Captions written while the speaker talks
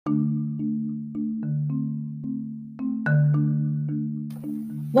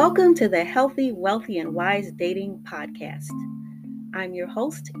Welcome to the Healthy, Wealthy, and Wise Dating Podcast. I'm your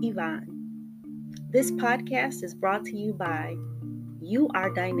host, Yvonne. This podcast is brought to you by You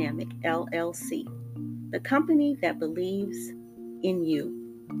Are Dynamic LLC, the company that believes in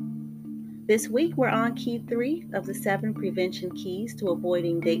you. This week, we're on key 3 of the 7 prevention keys to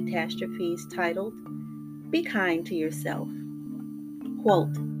avoiding date catastrophes titled, Be Kind to Yourself.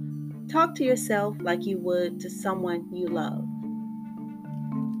 Quote, talk to yourself like you would to someone you love.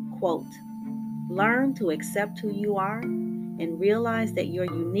 Quote, learn to accept who you are and realize that your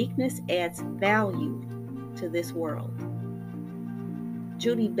uniqueness adds value to this world.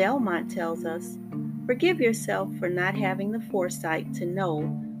 Judy Belmont tells us, forgive yourself for not having the foresight to know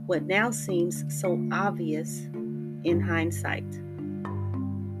what now seems so obvious in hindsight.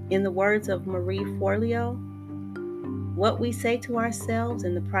 In the words of Marie Forleo, what we say to ourselves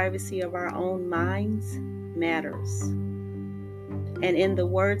in the privacy of our own minds matters. And in the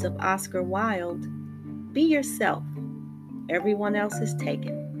words of Oscar Wilde, be yourself. Everyone else is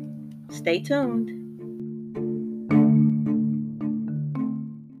taken. Stay tuned.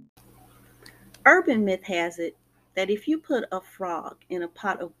 Urban myth has it that if you put a frog in a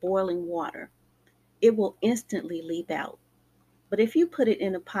pot of boiling water, it will instantly leap out. But if you put it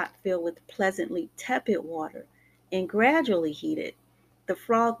in a pot filled with pleasantly tepid water and gradually heat it, the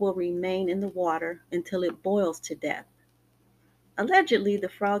frog will remain in the water until it boils to death. Allegedly, the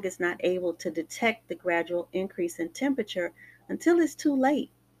frog is not able to detect the gradual increase in temperature until it's too late.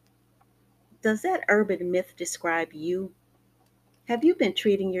 Does that urban myth describe you? Have you been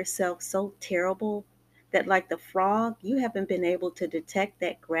treating yourself so terrible that, like the frog, you haven't been able to detect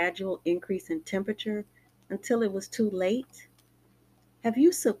that gradual increase in temperature until it was too late? Have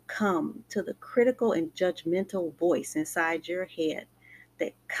you succumbed to the critical and judgmental voice inside your head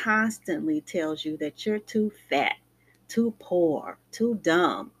that constantly tells you that you're too fat, too poor, too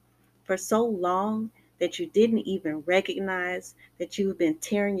dumb for so long that you didn't even recognize that you've been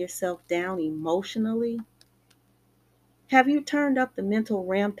tearing yourself down emotionally? Have you turned up the mental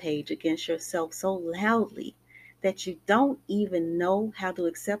rampage against yourself so loudly that you don't even know how to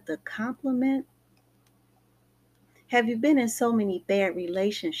accept a compliment? Have you been in so many bad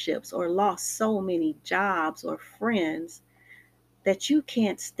relationships or lost so many jobs or friends that you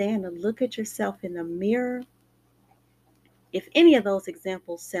can't stand to look at yourself in the mirror? If any of those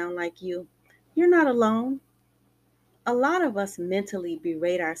examples sound like you, you're not alone. A lot of us mentally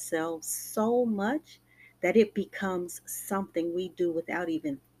berate ourselves so much that it becomes something we do without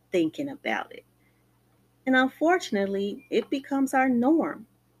even thinking about it. And unfortunately, it becomes our norm.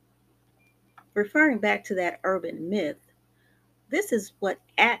 Referring back to that urban myth, this is what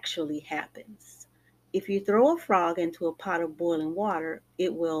actually happens. If you throw a frog into a pot of boiling water,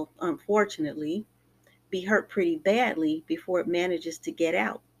 it will, unfortunately, be hurt pretty badly before it manages to get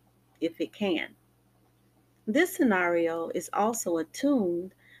out, if it can. This scenario is also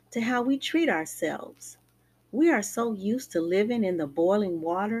attuned to how we treat ourselves. We are so used to living in the boiling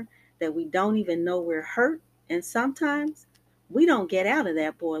water that we don't even know we're hurt, and sometimes we don't get out of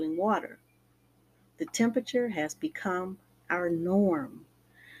that boiling water. The temperature has become our norm.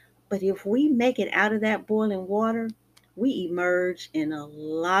 But if we make it out of that boiling water, we emerge in a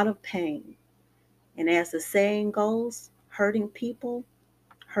lot of pain. And as the saying goes, hurting people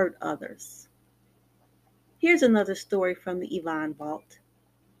hurt others. Here's another story from the Yvonne Vault.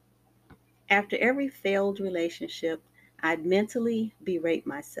 After every failed relationship, I'd mentally berate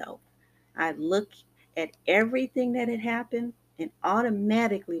myself. I'd look at everything that had happened and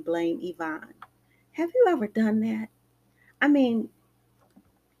automatically blame Yvonne. Have you ever done that? I mean,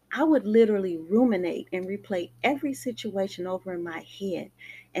 I would literally ruminate and replay every situation over in my head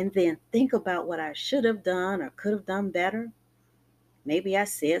and then think about what I should have done or could have done better. Maybe I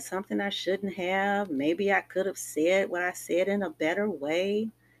said something I shouldn't have. Maybe I could have said what I said in a better way.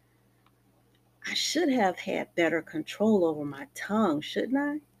 I should have had better control over my tongue, shouldn't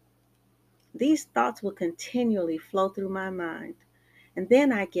I? These thoughts will continually flow through my mind, and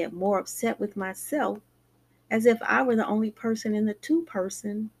then I get more upset with myself as if I were the only person in the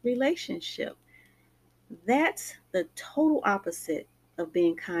two-person relationship. That's the total opposite of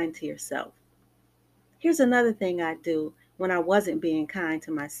being kind to yourself. Here's another thing I do when I wasn't being kind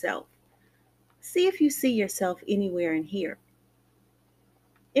to myself. See if you see yourself anywhere in here.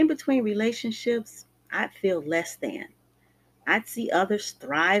 In between relationships, I'd feel less than. I'd see others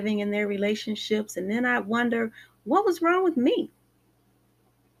thriving in their relationships, and then I'd wonder what was wrong with me.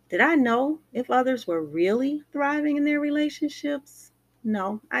 Did I know if others were really thriving in their relationships?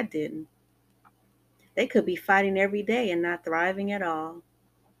 No, I didn't. They could be fighting every day and not thriving at all.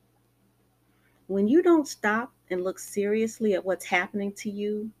 When you don't stop and look seriously at what's happening to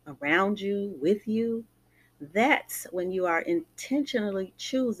you, around you, with you, that's when you are intentionally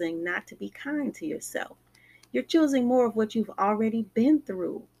choosing not to be kind to yourself. You're choosing more of what you've already been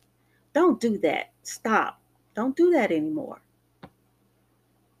through. Don't do that. Stop. Don't do that anymore.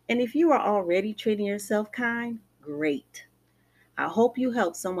 And if you are already treating yourself kind, great. I hope you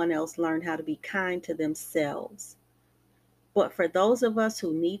help someone else learn how to be kind to themselves. But for those of us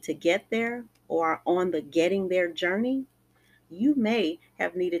who need to get there or are on the getting there journey, you may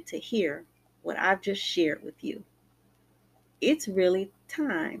have needed to hear what I've just shared with you. It's really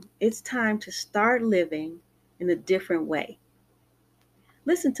time. It's time to start living in a different way.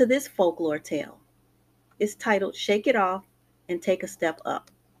 Listen to this folklore tale. It's titled Shake It Off and Take a Step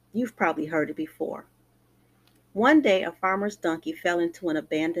Up. You've probably heard it before. One day, a farmer's donkey fell into an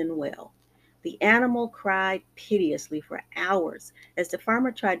abandoned well. The animal cried piteously for hours as the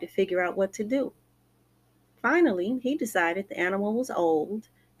farmer tried to figure out what to do. Finally, he decided the animal was old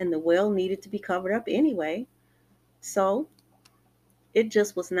and the well needed to be covered up anyway, so it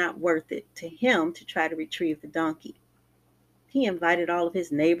just was not worth it to him to try to retrieve the donkey. He invited all of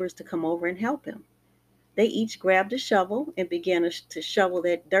his neighbors to come over and help him. They each grabbed a shovel and began to shovel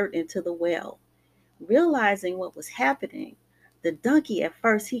that dirt into the well. Realizing what was happening, the donkey at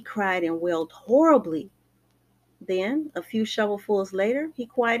first he cried and wailed horribly. Then, a few shovelfuls later, he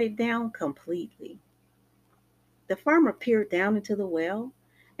quieted down completely. The farmer peered down into the well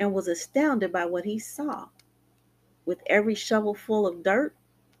and was astounded by what he saw. With every shovelful of dirt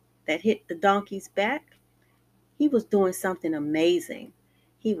that hit the donkey's back, he was doing something amazing.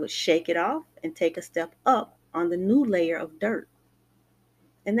 He would shake it off and take a step up on the new layer of dirt.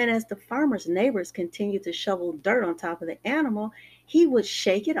 And then, as the farmer's neighbors continued to shovel dirt on top of the animal, he would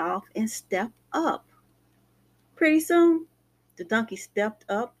shake it off and step up. Pretty soon, the donkey stepped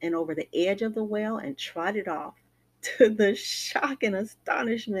up and over the edge of the well and trotted off to the shock and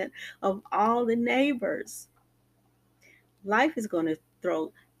astonishment of all the neighbors. Life is going to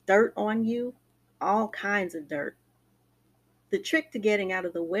throw dirt on you, all kinds of dirt. The trick to getting out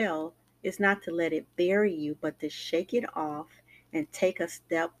of the well is not to let it bury you, but to shake it off and take a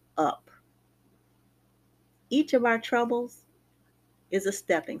step up. Each of our troubles is a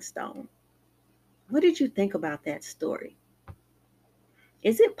stepping stone. What did you think about that story?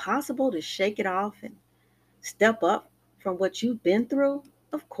 Is it possible to shake it off and step up from what you've been through?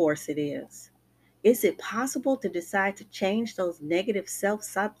 Of course it is. Is it possible to decide to change those negative self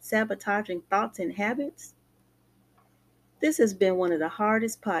sabotaging thoughts and habits? This has been one of the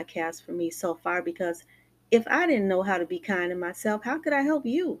hardest podcasts for me so far because if I didn't know how to be kind to myself, how could I help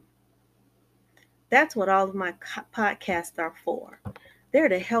you? That's what all of my podcasts are for. They're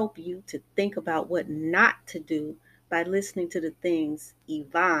to help you to think about what not to do by listening to the things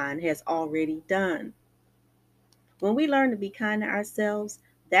Yvonne has already done. When we learn to be kind to ourselves,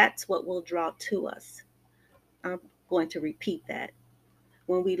 that's what will draw to us. I'm going to repeat that.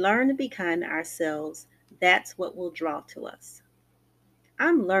 When we learn to be kind to ourselves, that's what will draw to us.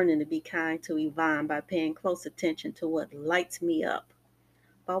 I'm learning to be kind to Yvonne by paying close attention to what lights me up,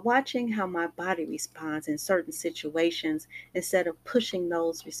 by watching how my body responds in certain situations instead of pushing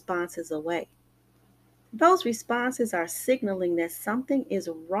those responses away. Those responses are signaling that something is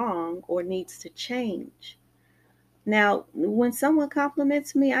wrong or needs to change. Now, when someone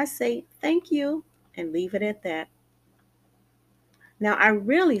compliments me, I say thank you and leave it at that. Now, I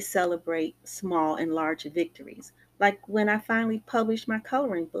really celebrate small and large victories, like when I finally published my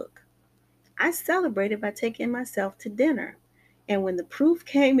coloring book. I celebrated by taking myself to dinner. And when the proof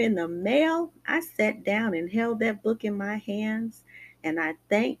came in the mail, I sat down and held that book in my hands. And I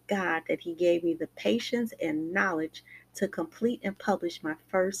thank God that He gave me the patience and knowledge to complete and publish my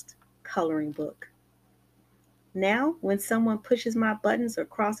first coloring book. Now, when someone pushes my buttons or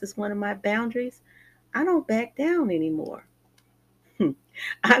crosses one of my boundaries, I don't back down anymore.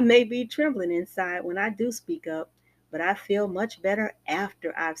 I may be trembling inside when I do speak up, but I feel much better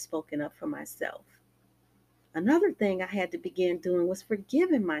after I've spoken up for myself. Another thing I had to begin doing was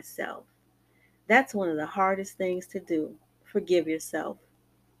forgiving myself. That's one of the hardest things to do. Forgive yourself.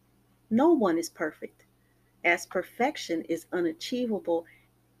 No one is perfect, as perfection is unachievable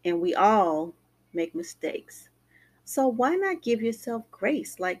and we all make mistakes. So why not give yourself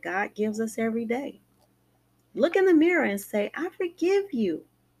grace like God gives us every day? Look in the mirror and say, I forgive you.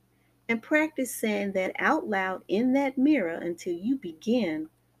 And practice saying that out loud in that mirror until you begin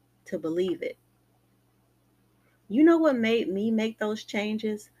to believe it. You know what made me make those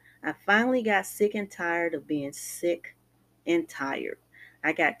changes? I finally got sick and tired of being sick and tired.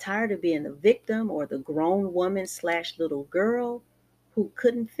 I got tired of being the victim or the grown woman slash little girl who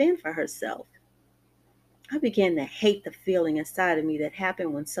couldn't fend for herself. I began to hate the feeling inside of me that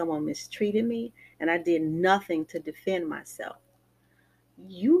happened when someone mistreated me and I did nothing to defend myself.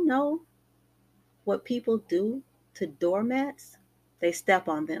 You know what people do to doormats? They step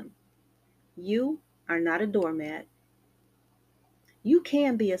on them. You are not a doormat. You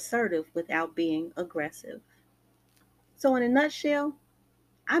can be assertive without being aggressive. So, in a nutshell,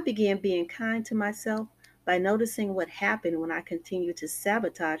 I began being kind to myself by noticing what happened when I continued to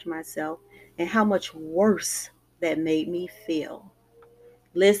sabotage myself and how much worse that made me feel.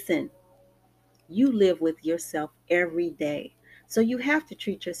 Listen, you live with yourself every day. So you have to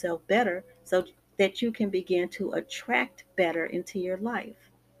treat yourself better so that you can begin to attract better into your life.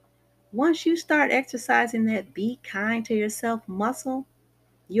 Once you start exercising that be kind to yourself muscle,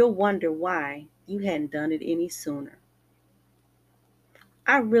 you'll wonder why you hadn't done it any sooner.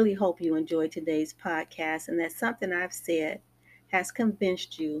 I really hope you enjoyed today's podcast and that something I've said has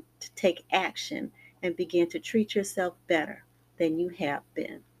convinced you to take action and begin to treat yourself better than you have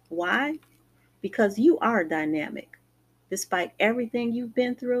been. Why? Because you are dynamic. Despite everything you've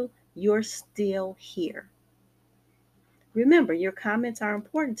been through, you're still here. Remember, your comments are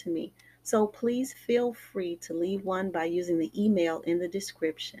important to me, so please feel free to leave one by using the email in the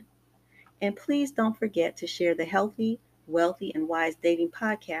description. And please don't forget to share the Healthy, Wealthy, and Wise Dating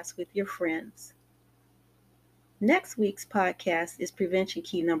podcast with your friends. Next week's podcast is prevention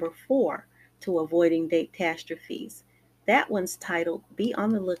key number 4 to avoiding date catastrophes. That one's titled Be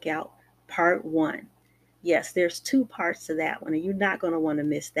on the Lookout, Part 1. Yes, there's 2 parts to that one, and you're not going to want to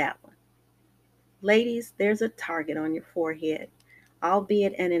miss that one. Ladies, there's a target on your forehead.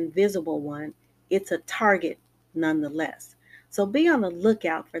 Albeit an invisible one, it's a target nonetheless. So be on the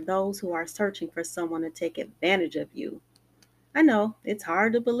lookout for those who are searching for someone to take advantage of you. I know it's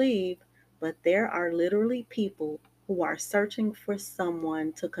hard to believe, but there are literally people who are searching for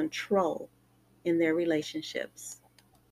someone to control in their relationships.